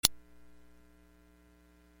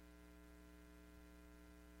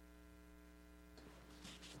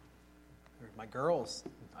girls,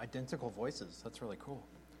 identical voices. That's really cool.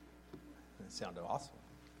 It sounded awesome.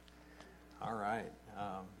 All right.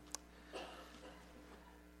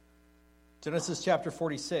 Genesis chapter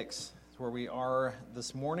 46 is where we are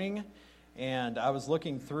this morning. And I was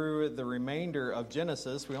looking through the remainder of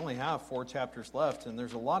Genesis. We only have 4 chapters left, and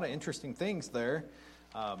there's a lot of interesting things there.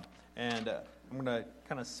 I'm going to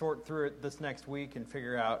kind of sort through it this next week and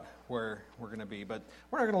figure out where we're going to be. But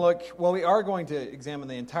we're not going to look, well, we are going to examine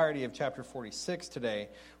the entirety of chapter 46 today.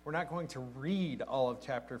 We're not going to read all of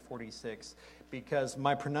chapter 46 because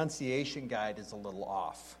my pronunciation guide is a little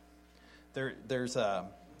off. There's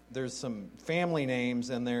some family names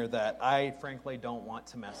in there that I frankly don't want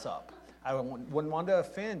to mess up. I wouldn't want to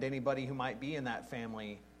offend anybody who might be in that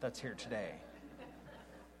family that's here today.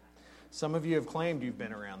 Some of you have claimed you've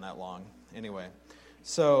been around that long. Anyway,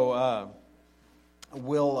 so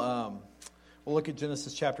we'll look at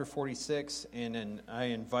Genesis chapter 46, and I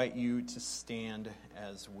invite you to stand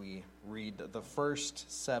as we read the first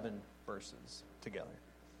 7 verses together.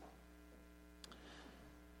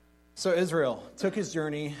 So Israel took his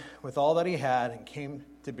journey with all that he had and came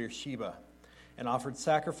to Beersheba and offered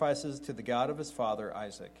sacrifices to the God of his father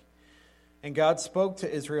Isaac. And God spoke to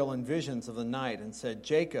Israel in visions of the night and said,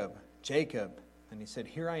 "Jacob, Jacob." And he said,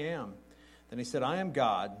 "Here I am." Then he said, "I am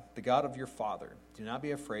God, the God of your father. Do not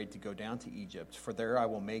be afraid to go down to Egypt, for there I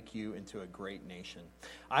will make you into a great nation.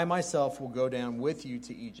 I myself will go down with you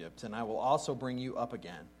to Egypt, and I will also bring you up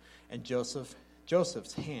again. And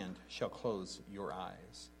Joseph's hand shall close your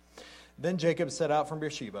eyes." Then Jacob set out from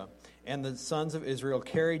Beersheba, and the sons of Israel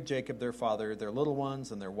carried Jacob their father, their little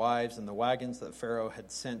ones, and their wives, and the wagons that Pharaoh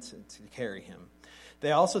had sent to carry him.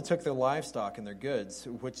 They also took their livestock and their goods,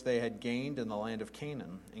 which they had gained in the land of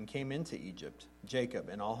Canaan, and came into Egypt, Jacob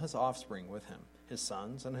and all his offspring with him, his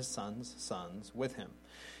sons and his sons' sons with him,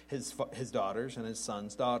 his daughters and his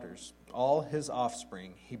sons' daughters. All his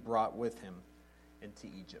offspring he brought with him into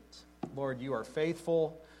Egypt. Lord, you are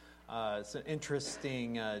faithful. It's an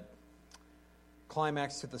interesting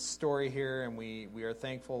climax to the story here, and we are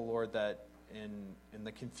thankful, Lord, that in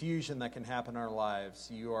the confusion that can happen in our lives,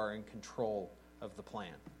 you are in control of the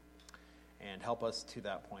plan. And help us to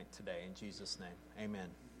that point today. In Jesus' name, amen.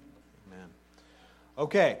 Amen.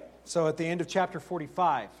 Okay, so at the end of chapter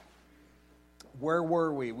 45, where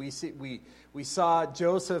were we? We saw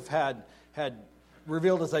Joseph had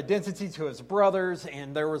revealed his identity to his brothers,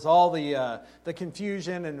 and there was all the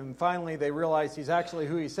confusion, and then finally they realized he's actually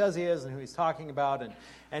who he says he is and who he's talking about,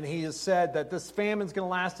 and he has said that this famine's going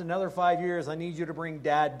to last another 5 years. I need you to bring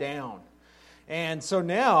Dad down. And so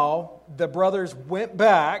now the brothers went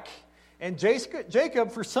back, and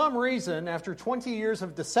Jacob, for some reason, after 20 years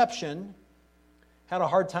of deception, had a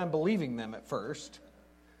hard time believing them at first.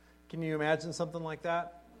 Can you imagine something like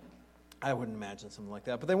that? I wouldn't imagine something like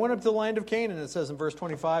that. But they went up to the land of Canaan, it says in verse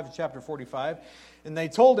 25 of chapter 45, and they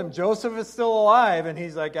told him, "Joseph is still alive." And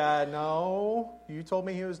he's like, "No, you told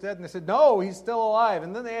me he was dead." And they said, "No, he's still alive."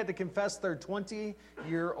 And then they had to confess their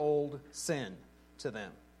 20-year-old sin to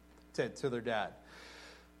them. To their dad.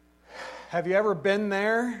 Have you ever been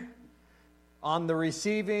there on the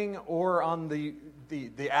receiving or on the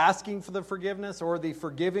asking for the forgiveness or the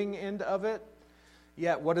forgiving end of it?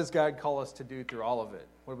 Yet, what does God call us to do through all of it?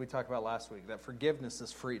 What did we talk about last week? That forgiveness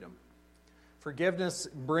is freedom. Forgiveness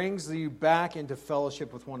brings you back into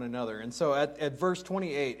fellowship with one another. And so at verse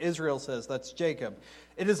 28, Israel says, that's Jacob,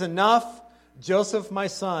 "It is enough. Joseph, my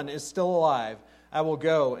son, is still alive. I will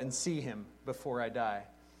go and see him before I die."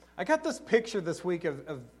 I got this picture this week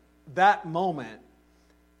of that moment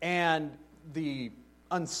and the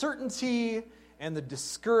uncertainty and the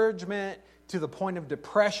discouragement to the point of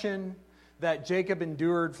depression that Jacob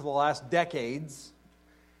endured for the last decades,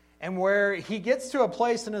 and where he gets to a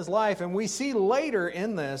place in his life, and we see later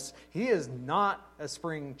in this, he is not a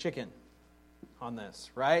spring chicken on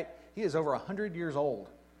this, right? He is over 100 years old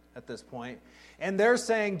at this point. And they're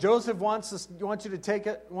saying, "Joseph wants us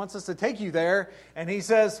to take you there." And he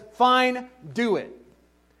says, "Fine, do it."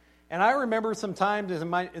 And I remember some times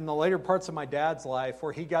in the later parts of my dad's life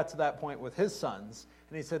where he got to that point with his sons.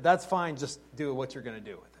 And he said, "That's fine, just do what you're going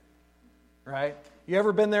to do with it." Right? You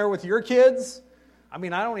ever been there with your kids? I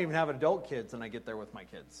mean, I don't even have adult kids, and I get there with my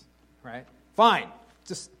kids. Right? Fine,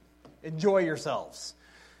 just enjoy yourselves.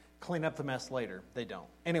 Clean up the mess later. They don't.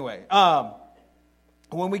 Anyway,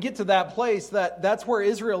 when we get to that place, that's where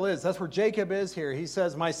Israel is. That's where Jacob is here. He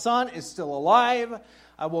says, "My son is still alive.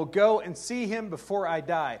 I will go and see him before I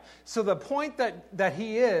die." So the point that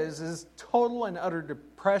he is total and utter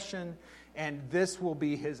depression, and this will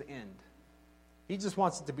be his end. He just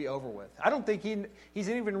wants it to be over with. I don't think he's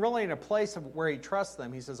even really in a place of where he trusts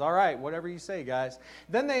them. He says, all right, whatever you say, guys.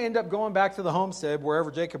 Then they end up going back to the homestead,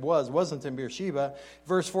 wherever Jacob was. It wasn't in Beersheba.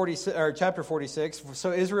 Chapter 46.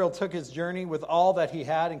 So Israel took his journey with all that he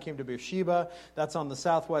had and came to Beersheba. That's on the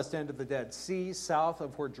southwest end of the Dead Sea, south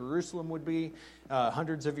of where Jerusalem would be,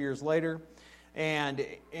 hundreds of years later. And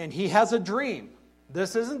he has a dream.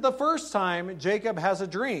 This isn't the first time Jacob has a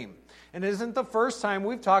dream. And it isn't the first time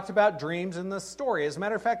we've talked about dreams in this story. As a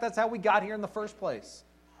matter of fact, that's how we got here in the first place.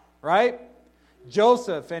 Right?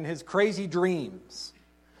 Joseph and his crazy dreams.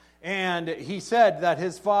 And he said that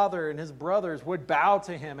his father and his brothers would bow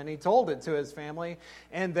to him. And he told it to his family.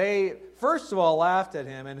 And they, first of all, laughed at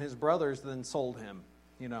him. And his brothers then sold him.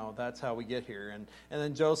 You know, that's how we get here. And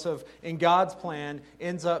then Joseph, in God's plan,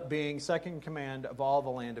 ends up being second in command of all the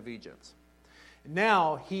land of Egypt.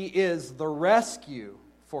 Now he is the rescue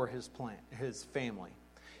for his family.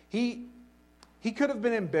 He could have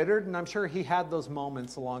been embittered, and I'm sure he had those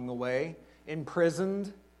moments along the way,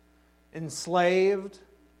 imprisoned, enslaved,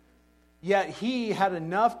 yet he had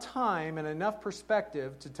enough time and enough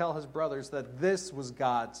perspective to tell his brothers that this was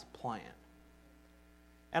God's plan.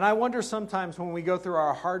 And I wonder sometimes when we go through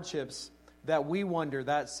our hardships that we wonder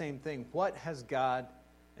that same thing. What has God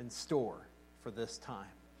in store for this time?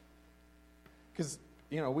 Because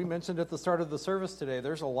we mentioned at the start of the service today,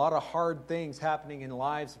 there's a lot of hard things happening in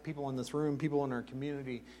lives of people in this room, people in our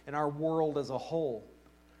community, in our world as a whole.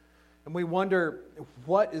 And we wonder,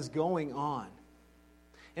 what is going on?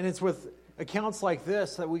 And it's with accounts like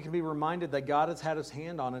this that we can be reminded that God has had his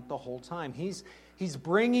hand on it the whole time. He's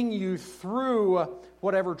bringing you through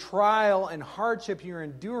whatever trial and hardship you're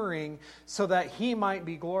enduring so that he might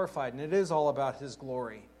be glorified. And it is all about his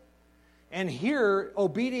glory. And here,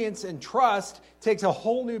 obedience and trust takes a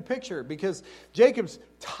whole new picture because Jacob's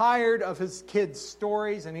tired of his kids'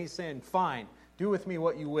 stories and he's saying, fine, do with me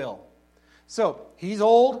what you will. So, he's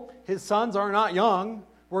old, his sons are not young.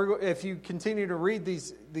 If you continue to read the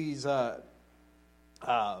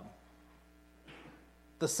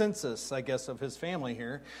census, I guess, of his family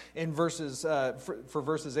here, in verses for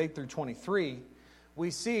verses 8 through 23, we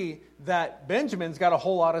see that Benjamin's got a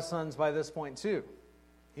whole lot of sons by this point too.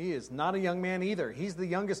 He is not a young man either. He's the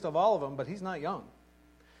youngest of all of them, but he's not young.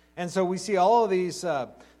 And so we see all of these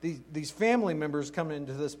family members come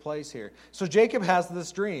into this place here. So Jacob has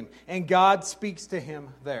this dream, and God speaks to him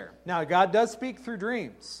there. Now, God does speak through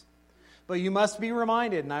dreams, but you must be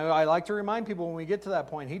reminded, and I like to remind people when we get to that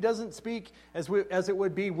point, he doesn't speak as it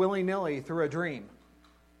would be willy-nilly through a dream.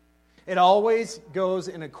 It always goes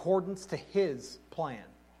in accordance to his plan.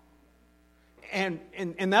 And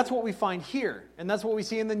that's what we find here. And that's what we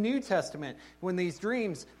see in the New Testament. When these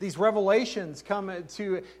dreams, these revelations come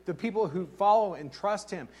to the people who follow and trust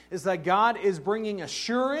him, is that God is bringing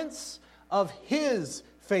assurance of his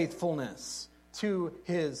faithfulness to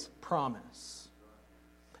his promise.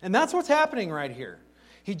 And that's what's happening right here.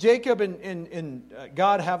 Jacob and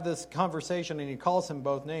God have this conversation, and he calls him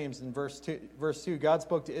both names. In verse 2, God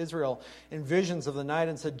spoke to Israel in visions of the night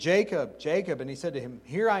and said, Jacob, Jacob. And he said to him,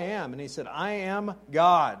 here I am. And he said, I am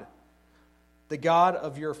God, the God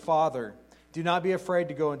of your father. Do not be afraid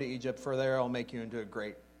to go into Egypt, for there I'll make you into a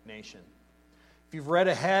great nation. If you've read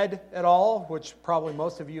ahead at all, which probably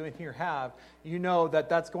most of you in here have, you know that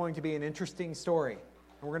that's going to be an interesting story.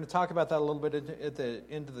 And we're going to talk about that a little bit at the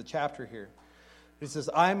end of the chapter here. He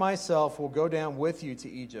says, I myself will go down with you to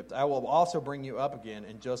Egypt. I will also bring you up again,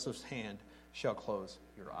 and Joseph's hand shall close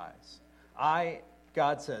your eyes.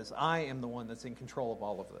 God says, I am the one that's in control of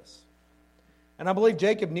all of this. And I believe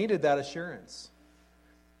Jacob needed that assurance.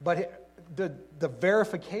 But the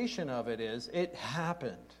verification of it is, it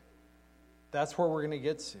happened. That's where we're going to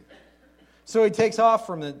get to. So he takes off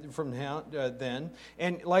from then.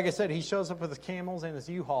 And like I said, he shows up with his camels and his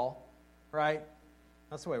U-Haul, right?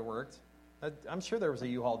 That's the way it worked. I'm sure there was a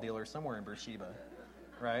U-Haul dealer somewhere in Beersheba,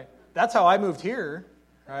 right? That's how I moved here,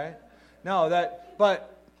 right?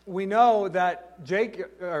 But we know that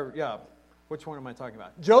which one am I talking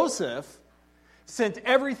about? Joseph sent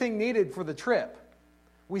everything needed for the trip.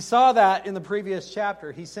 We saw that in the previous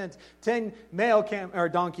chapter. He sent 10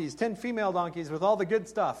 donkeys, 10 female donkeys with all the good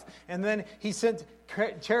stuff. And then he sent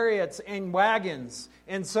chariots and wagons.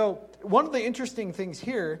 And so one of the interesting things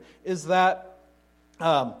here is that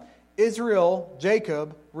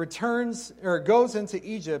Jacob goes into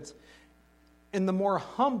Egypt in the more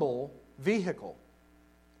humble vehicle.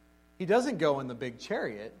 He doesn't go in the big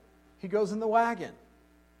chariot. He goes in the wagon.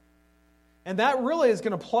 And that really is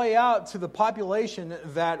going to play out to the population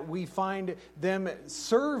that we find them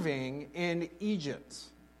serving in Egypt.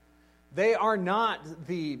 They are not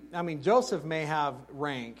Joseph may have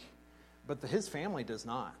rank, but his family does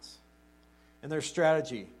not. And there's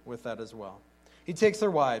strategy with that as well. He takes their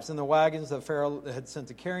wives and the wagons that Pharaoh had sent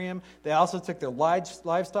to carry him. They also took their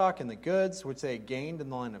livestock and the goods which they had gained in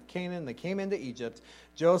the land of Canaan. They came into Egypt,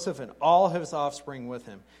 Joseph and all his offspring with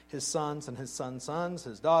him, his sons and his sons' sons,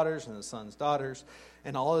 his daughters and his sons' daughters,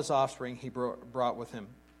 and all his offspring he brought with him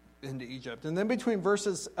into Egypt. And then between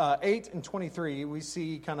verses 8 and 23, we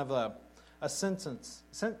see kind of a sentence.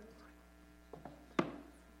 You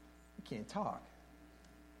can't talk.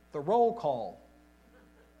 The roll call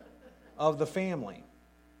of the family.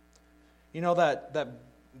 You know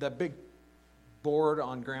that big board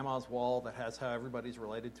on Grandma's wall that has how everybody's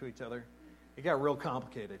related to each other? It got real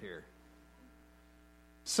complicated here.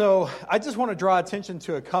 So I just want to draw attention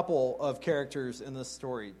to a couple of characters in this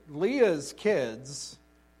story. Leah's kids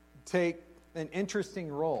take an interesting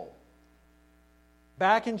role.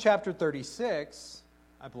 Back in chapter 36,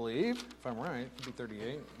 I believe, if I'm right, it could be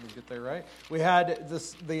 38, we get there right. We had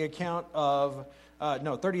the account of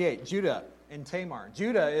 38, Judah and Tamar.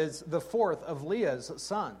 Judah is the fourth of Leah's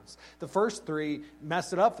sons. The first three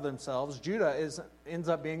messed it up for themselves. Judah ends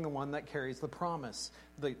up being the one that carries the promise,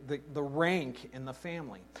 the rank in the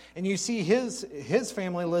family. And you see his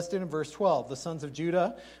family listed in verse 12. The sons of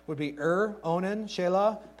Judah would be Onan,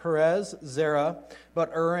 Shelah, Perez, Zerah.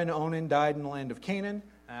 But and Onan died in the land of Canaan.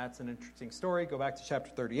 That's an interesting story. Go back to chapter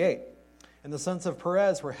 38. And the sons of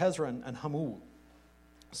Perez were Hezron and Hamul.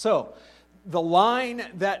 So, the line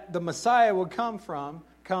that the Messiah would come from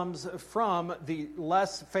comes from the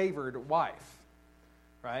less favored wife,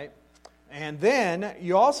 right? And then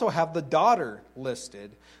you also have the daughter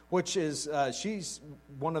listed, which is, she's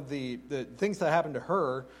one of the things that happened to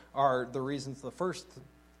her are the reasons the first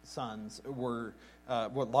sons were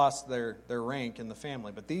lost their rank in the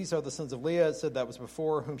family. But these are the sons of Leah, it said that was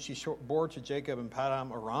before whom she bore to Jacob and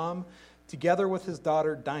Paddan Aram, together with his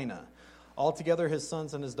daughter Dinah. Altogether, his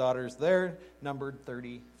sons and his daughters there numbered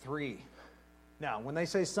 33. Now, when they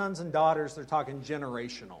say sons and daughters, they're talking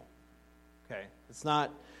generational. Okay, it's not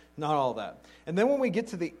all that. And then when we get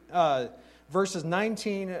to the verses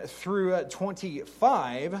 19 through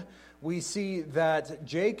 25, we see that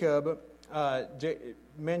Jacob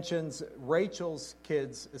mentions Rachel's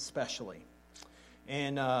kids especially.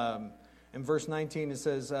 And in verse 19 it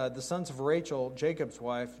says, the sons of Rachel, Jacob's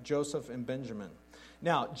wife, Joseph and Benjamin.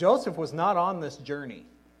 Now, Joseph was not on this journey,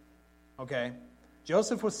 okay?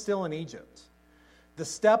 Joseph was still in Egypt. The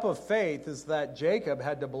step of faith is that Jacob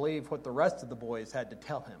had to believe what the rest of the boys had to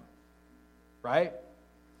tell him, right?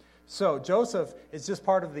 So Joseph is just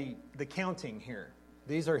part of the counting here.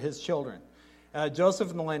 These are his children. Joseph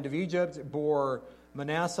in the land of Egypt bore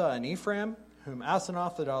Manasseh and Ephraim, whom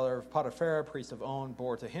Asenath, the daughter of Potiphar, priest of On,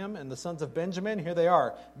 bore to him. And the sons of Benjamin, here they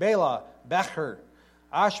are, Bela, Becher,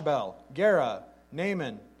 Ashbel, Gera,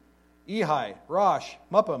 Naaman, Ehi, Rosh,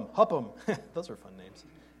 Muppim, Huppim, those are fun names,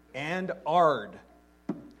 and Ard.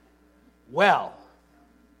 Well,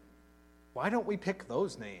 why don't we pick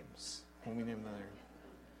those names when we name them?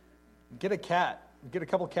 Get a cat, get a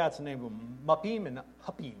couple cats and name them Muppim and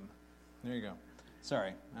Huppim. There you go.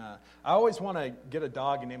 Sorry. I always want to get a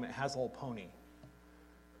dog and name it Hazel Pony.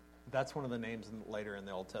 That's one of the names later in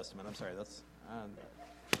the Old Testament. I'm sorry, that's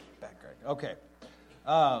bad, Greg. Okay.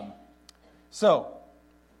 So,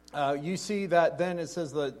 you see that then it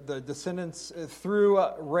says the descendants through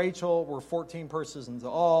Rachel were 14 persons in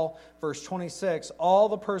all. Verse 26, all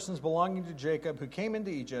the persons belonging to Jacob who came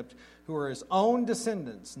into Egypt, who were his own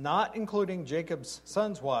descendants, not including Jacob's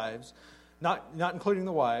sons' wives, not including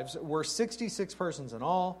the wives, were 66 persons in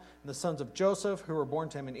all. And the sons of Joseph who were born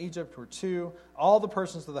to him in Egypt were 2. All the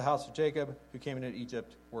persons of the house of Jacob who came into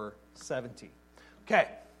Egypt were 70. Okay.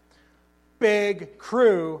 Big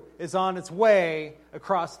crew is on its way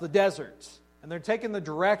across the desert, and they're taking the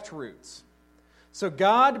direct routes. So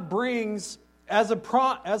God brings, as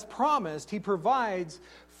promised, He provides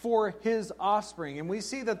for His offspring. And we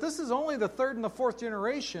see that this is only the third and the fourth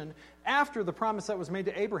generation after the promise that was made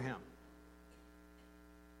to Abraham.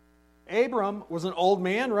 Abram was an old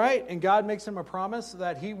man, right? And God makes him a promise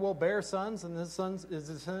that he will bear sons, and his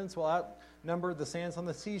descendants will outnumber the sands on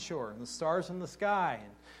the seashore and the stars in the sky,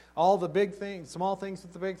 and all the big things, small things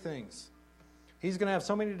with the big things. He's going to have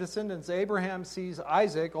so many descendants. Abraham sees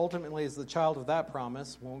Isaac ultimately as the child of that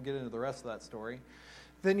promise. We won't get into the rest of that story.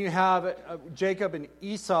 Then you have Jacob and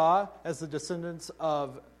Esau as the descendants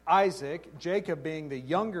of Isaac. Jacob, being the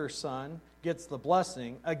younger son, gets the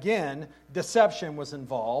blessing. Again, deception was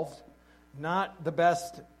involved. Not the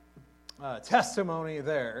best testimony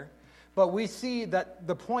there. But we see that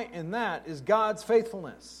the point in that is God's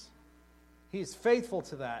faithfulness. He's faithful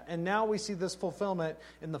to that. And now we see this fulfillment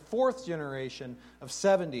in the fourth generation of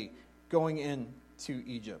 70. going into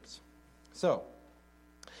Egypt. So,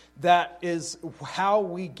 that is how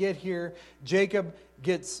we get here. Jacob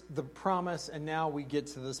gets the promise, and now we get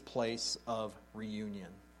to this place of reunion.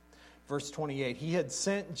 Verse 28, he had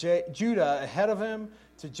sent Judah ahead of him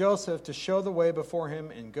to Joseph to show the way before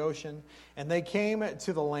him in Goshen, and they came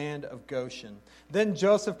to the land of Goshen. Then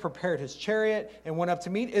Joseph prepared his chariot and went up to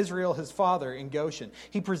meet Israel his father in Goshen.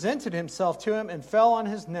 He presented himself to him and fell on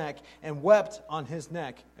his neck and wept on his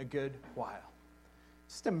neck a good while.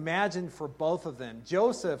 Just imagine for both of them.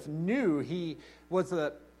 Joseph knew he was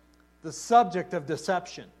the subject of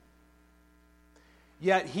deception.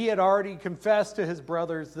 Yet he had already confessed to his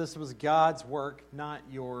brothers, this was God's work, not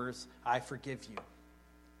yours. I forgive you.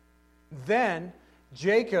 Then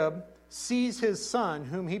Jacob sees his son,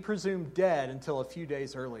 whom he presumed dead until a few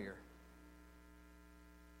days earlier.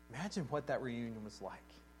 Imagine what that reunion was like.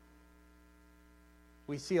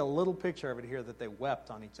 We see a little picture of it here that they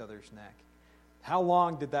wept on each other's neck. How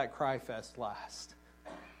long did that cry fest last?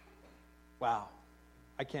 Wow.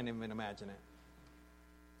 I can't even imagine it.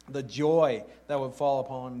 The joy that would fall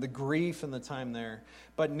upon him, the grief and the time there.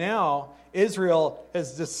 But now Israel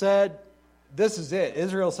has just said, this is it.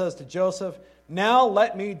 Israel says to Joseph, now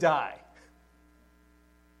let me die.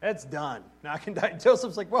 It's done. Now I can die.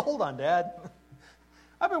 Joseph's like, well, hold on, Dad.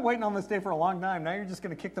 I've been waiting on this day for a long time. Now you're just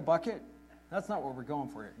going to kick the bucket? That's not what we're going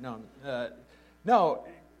for here. No.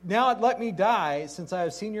 Now let me die, since I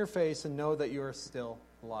have seen your face and know that you are still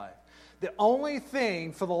alive. The only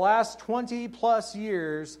thing for the last 20 plus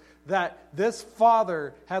years that this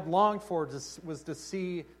father had longed for was to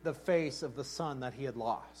see the face of the son that he had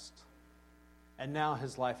lost. And now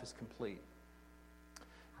his life is complete.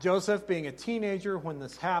 Joseph, being a teenager when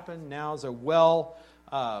this happened, now is he's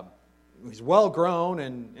well grown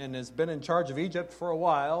and has been in charge of Egypt for a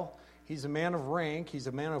while. He's a man of rank. He's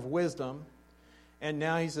a man of wisdom. And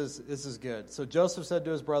now he says, this is good. So Joseph said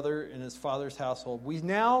to his brother in his father's household, we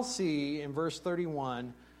now see in verse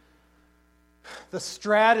 31 the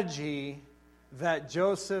strategy that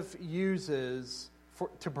Joseph uses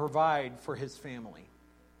to provide for his family.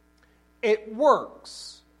 It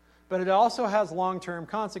works, but it also has long-term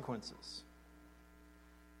consequences.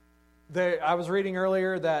 I was reading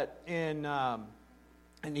earlier that in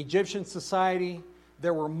Egyptian society,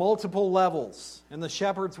 there were multiple levels, and the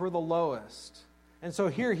shepherds were the lowest. And so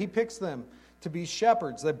here he picks them to be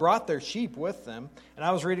shepherds. They brought their sheep with them. And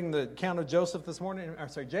I was reading the account of Jacob this morning.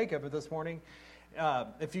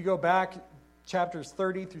 If you go back chapters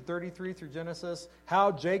 30 through 33 through Genesis,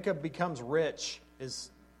 how Jacob becomes rich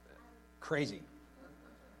is crazy.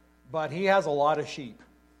 But he has a lot of sheep.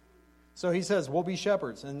 So he says, we'll be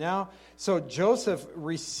shepherds. And now, so Joseph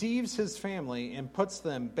receives his family and puts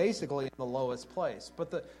them basically in the lowest place.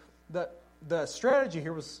 But the strategy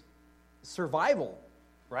here was survival,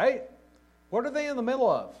 right? What are they in the middle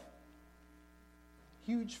of?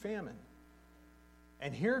 Huge famine.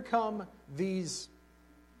 And here come these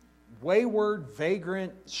wayward,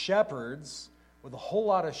 vagrant shepherds with a whole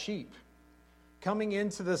lot of sheep coming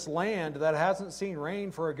into this land that hasn't seen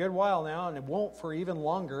rain for a good while now, and it won't for even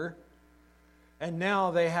longer. And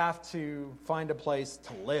now they have to find a place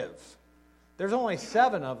to live. There's only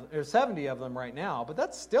 70 of them right now, but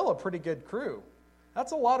that's still a pretty good crew.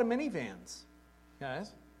 That's a lot of minivans, guys,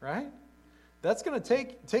 right? That's going to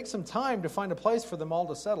take some time to find a place for them all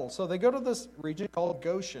to settle. So they go to this region called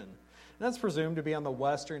Goshen. And that's presumed to be on the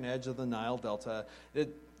western edge of the Nile Delta.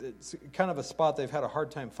 It's kind of a spot they've had a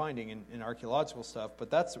hard time finding in archaeological stuff, but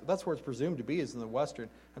that's where it's presumed to be, is in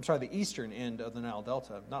the eastern end of the Nile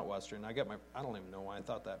Delta, not western. I don't even know why I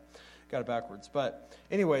thought that. Got it backwards. But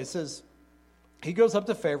anyway, it says, he goes up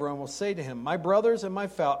to Pharaoh and will say to him, my brothers and my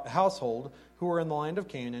household who are in the land of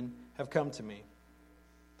Canaan have come to me.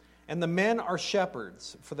 And the men are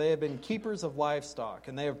shepherds, for they have been keepers of livestock,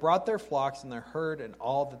 and they have brought their flocks and their herd and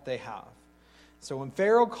all that they have. So when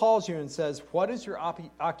Pharaoh calls you and says, what is your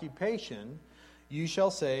occupation? You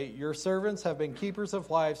shall say, your servants have been keepers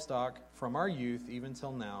of livestock from our youth even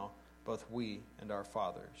till now, both we and our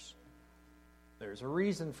fathers. There's a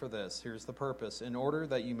reason for this. Here's the purpose. In order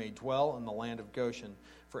that you may dwell in the land of Goshen,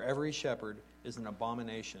 for every shepherd is an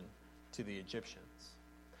abomination to the Egyptians.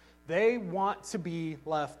 They want to be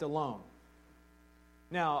left alone.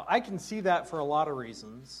 Now, I can see that for a lot of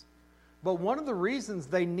reasons, but one of the reasons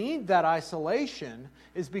they need that isolation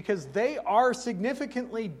is because they are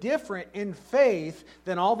significantly different in faith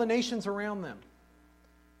than all the nations around them.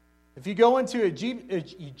 If you go into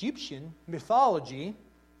Egyptian mythology,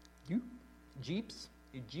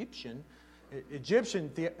 Egyptian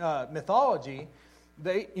mythology,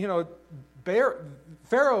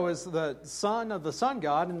 Pharaoh is the son of the sun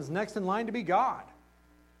god and is next in line to be God.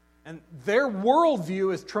 And their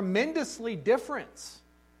worldview is tremendously different.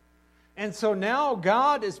 And so now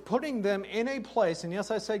God is putting them in a place, and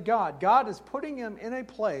yes, I said God is putting them in a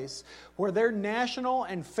place where their national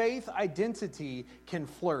and faith identity can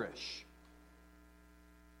flourish.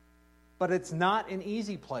 But it's not an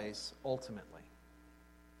easy place, ultimately.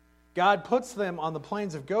 God puts them on the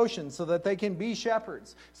plains of Goshen so that they can be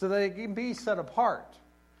shepherds, so that they can be set apart.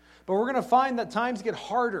 But we're going to find that times get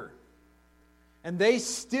harder. And they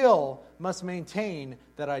still must maintain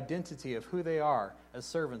that identity of who they are as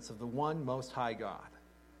servants of the one Most High God.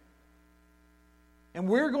 And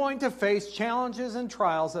we're going to face challenges and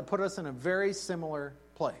trials that put us in a very similar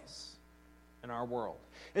place in our world.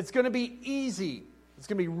 It's going to be easy. It's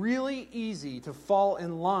going to be really easy to fall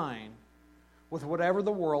in line with whatever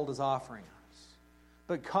the world is offering us.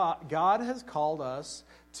 But God has called us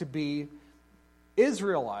to be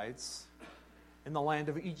Israelites in the land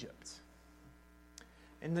of Egypt.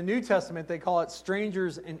 In the New Testament, they call it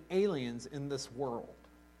strangers and aliens in this world.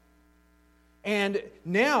 And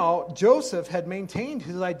now Joseph had maintained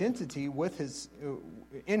his identity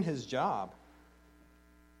in his job.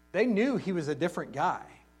 They knew he was a different guy,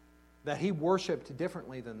 that he worshiped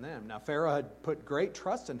differently than them. Now, Pharaoh had put great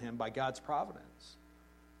trust in him by God's providence.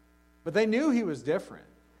 But they knew he was different.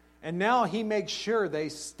 And now he makes sure they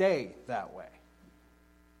stay that way.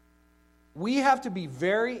 We have to be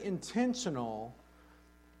very intentional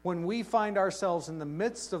when we find ourselves in the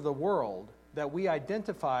midst of the world, that we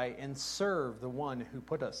identify and serve the one who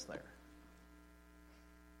put us there.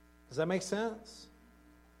 Does that make sense?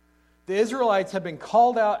 The Israelites have been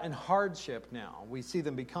called out in hardship now. We see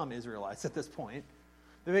them become Israelites at this point.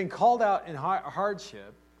 They've been called out in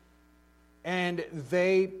hardship, and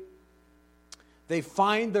they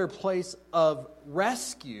find their place of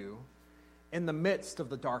rescue in the midst of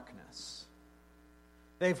the darkness.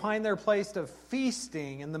 They find their place of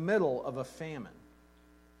feasting in the middle of a famine.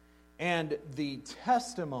 And the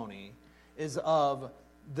testimony is of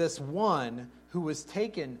this one who was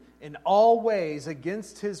taken in all ways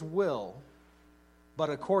against his will,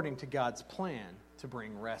 but according to God's plan to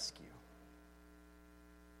bring rescue.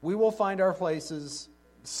 We will find our places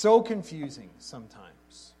so confusing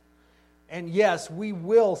sometimes. And yes, we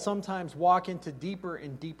will sometimes walk into deeper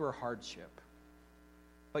and deeper hardship.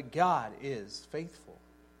 But God is faithful.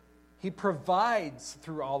 He provides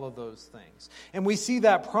through all of those things. And we see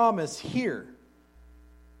that promise here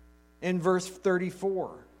in verse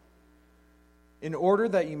 34. In order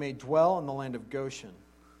that you may dwell in the land of Goshen.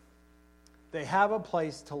 They have a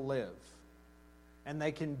place to live. And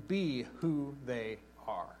they can be who they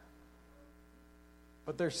are.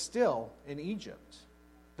 But they're still in Egypt.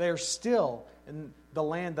 They're still in the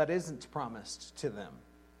land that isn't promised to them.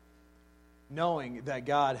 Knowing that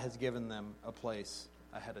God has given them a place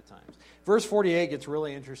ahead of time. Verse 48 gets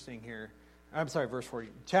really interesting here. I'm sorry, verse 40.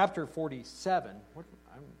 Chapter 47.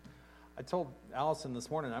 I told Allison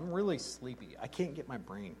this morning, I'm really sleepy. I can't get my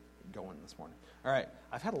brain going this morning. All right,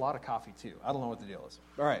 I've had a lot of coffee too. I don't know what the deal is.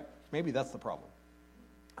 All right, maybe that's the problem.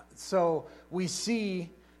 So we see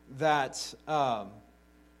that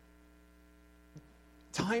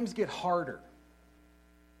times get harder.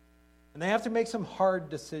 And they have to make some hard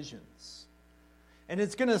decisions. And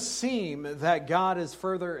it's going to seem that God is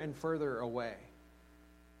further and further away.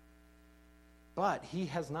 But he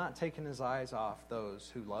has not taken his eyes off those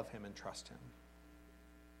who love him and trust him.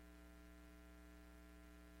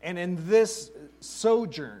 And in this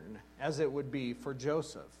sojourn, as it would be for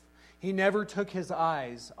Joseph, he never took his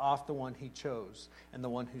eyes off the one he chose and the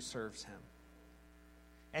one who serves him.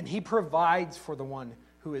 And he provides for the one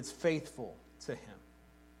who is faithful to him.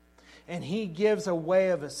 And he gives a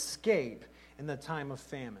way of escape in the time of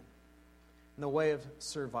famine, in the way of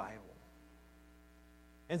survival.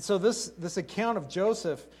 And so this account of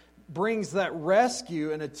Joseph brings that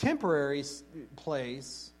rescue in a temporary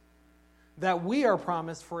place that we are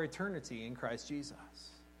promised for eternity in Christ Jesus.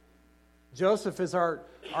 Joseph is our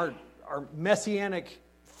messianic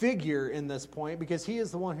figure in this point because he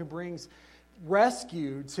is the one who brings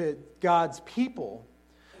rescue to God's people.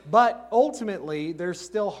 But ultimately, there's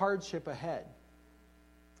still hardship ahead.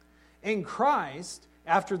 In Christ,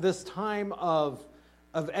 after this time of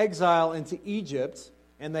exile into Egypt,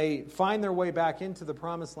 and they find their way back into the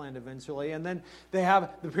promised land eventually, and then they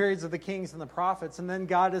have the periods of the kings and the prophets, and then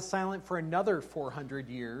God is silent for another 400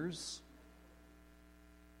 years.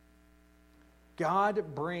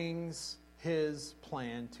 God brings his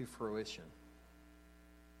plan to fruition.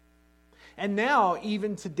 And now,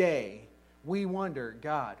 even today, we wonder,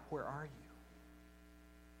 God, where are you?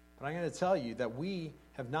 But I'm going to tell you that we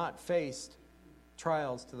have not faced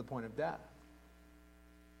trials to the point of death,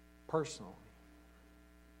 personally.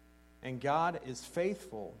 And God is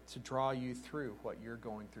faithful to draw you through what you're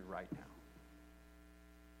going through right now.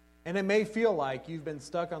 And it may feel like you've been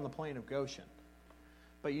stuck on the plain of Goshen.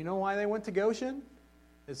 But you know why they went to Goshen?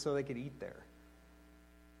 It's so they could eat there.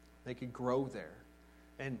 They could grow there.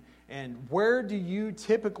 And where do you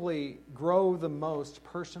typically grow the most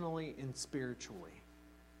personally and spiritually?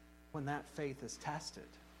 When that faith is tested.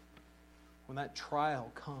 When that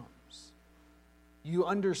trial comes. You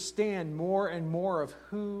understand more and more of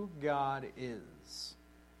who God is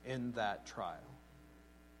in that trial.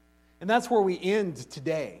 And that's where we end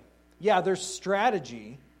today. Yeah, there's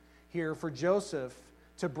strategy here for Joseph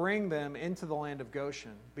to bring them into the land of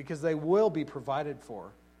Goshen because they will be provided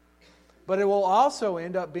for. But it will also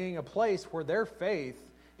end up being a place where their faith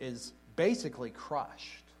is basically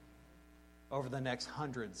crushed over the next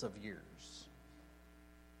hundreds of years.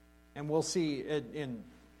 And we'll see it in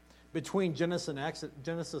between Genesis and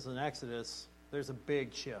Exodus, there's a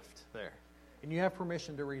big shift there. And you have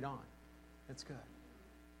permission to read on. It's good.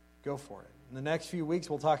 Go for it. In the next few weeks,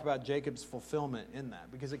 we'll talk about Jacob's fulfillment in that,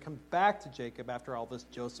 because it comes back to Jacob after all this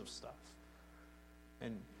Joseph stuff.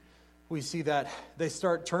 And we see that they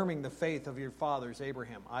start terming the faith of your fathers,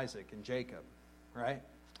 Abraham, Isaac, and Jacob, right?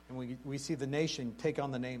 And we see the nation take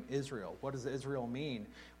on the name Israel. What does Israel mean?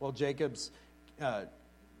 Well, Jacob's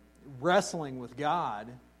wrestling with God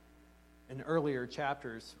in earlier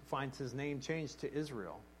chapters finds his name changed to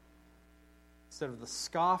Israel. Instead of the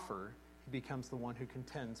scoffer, he becomes the one who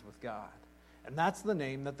contends with God. And that's the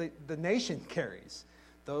name that the nation carries.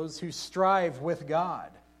 Those who strive with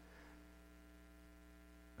God.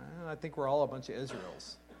 I think we're all a bunch of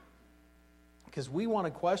Israels. Because we want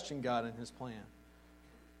to question God and his plan.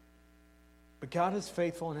 But God is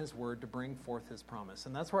faithful in his word to bring forth his promise.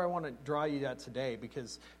 And that's where I want to draw you at today.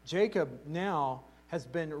 Because Jacob now has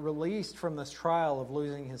been released from this trial of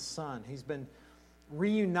losing his son. He's been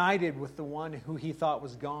reunited with the one who he thought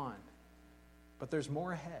was gone. But there's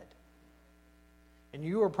more ahead. And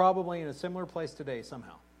you are probably in a similar place today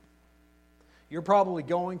somehow. You're probably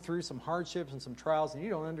going through some hardships and some trials, and you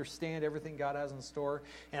don't understand everything God has in store.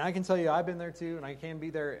 And I can tell you, I've been there too, and I can be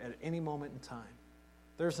there at any moment in time.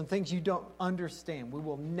 There are some things you don't understand. We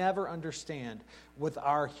will never understand with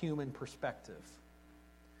our human perspective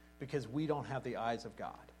because we don't have the eyes of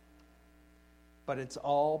God. But it's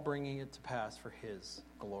all bringing it to pass for his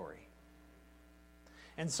glory.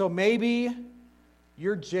 And so maybe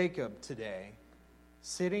you're Jacob today,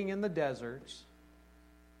 sitting in the desert,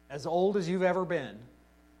 as old as you've ever been,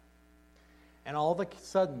 and all of a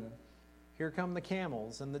sudden, here come the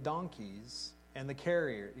camels and the donkeys and the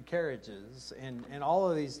carriages and all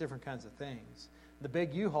of these different kinds of things. The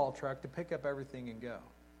big U-Haul truck to pick up everything and go.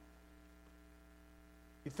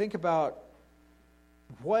 You think about,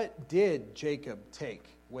 what did Jacob take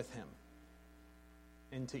with him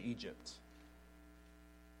into Egypt?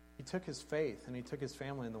 He took his faith and he took his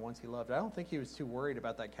family and the ones he loved. I don't think he was too worried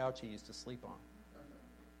about that couch he used to sleep on.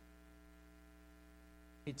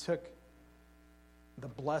 He took the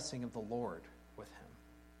blessing of the Lord with him.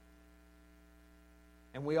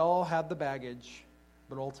 And we all have the baggage,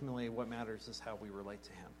 but ultimately what matters is how we relate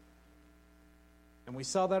to him. And we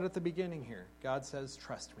saw that at the beginning here. God says,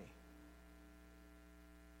 trust me.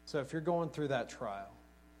 So if you're going through that trial,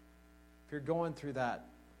 if you're going through that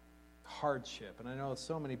hardship, and I know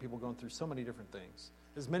so many people going through so many different things.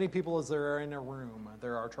 As many people as there are in a room,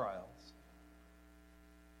 there are trials.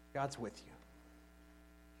 God's with you.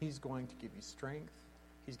 He's going to give you strength.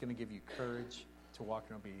 He's going to give you courage to walk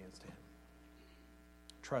in obedience to him.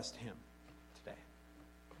 Trust him today.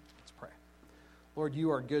 Let's pray. Lord, you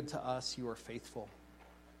are good to us. You are faithful.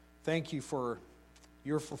 Thank you for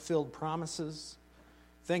your fulfilled promises.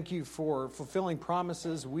 Thank you for fulfilling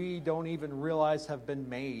promises we don't even realize have been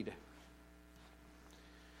made.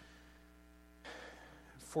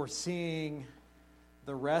 For seeing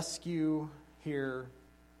the rescue here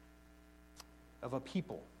of a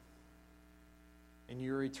people in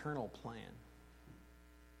your eternal plan.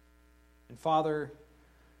 And Father,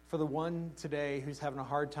 for the one today who's having a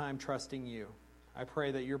hard time trusting you, I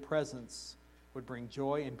pray that your presence would bring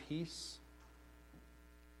joy and peace.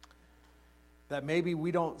 That maybe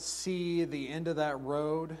we don't see the end of that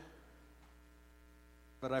road,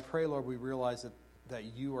 but I pray, Lord, we realize that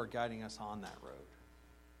you are guiding us on that road.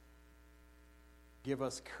 Give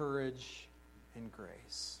us courage and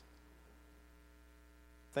grace.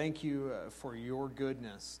 Thank you for your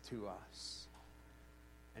goodness to us.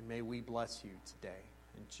 And may we bless you today.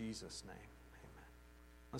 In Jesus' name.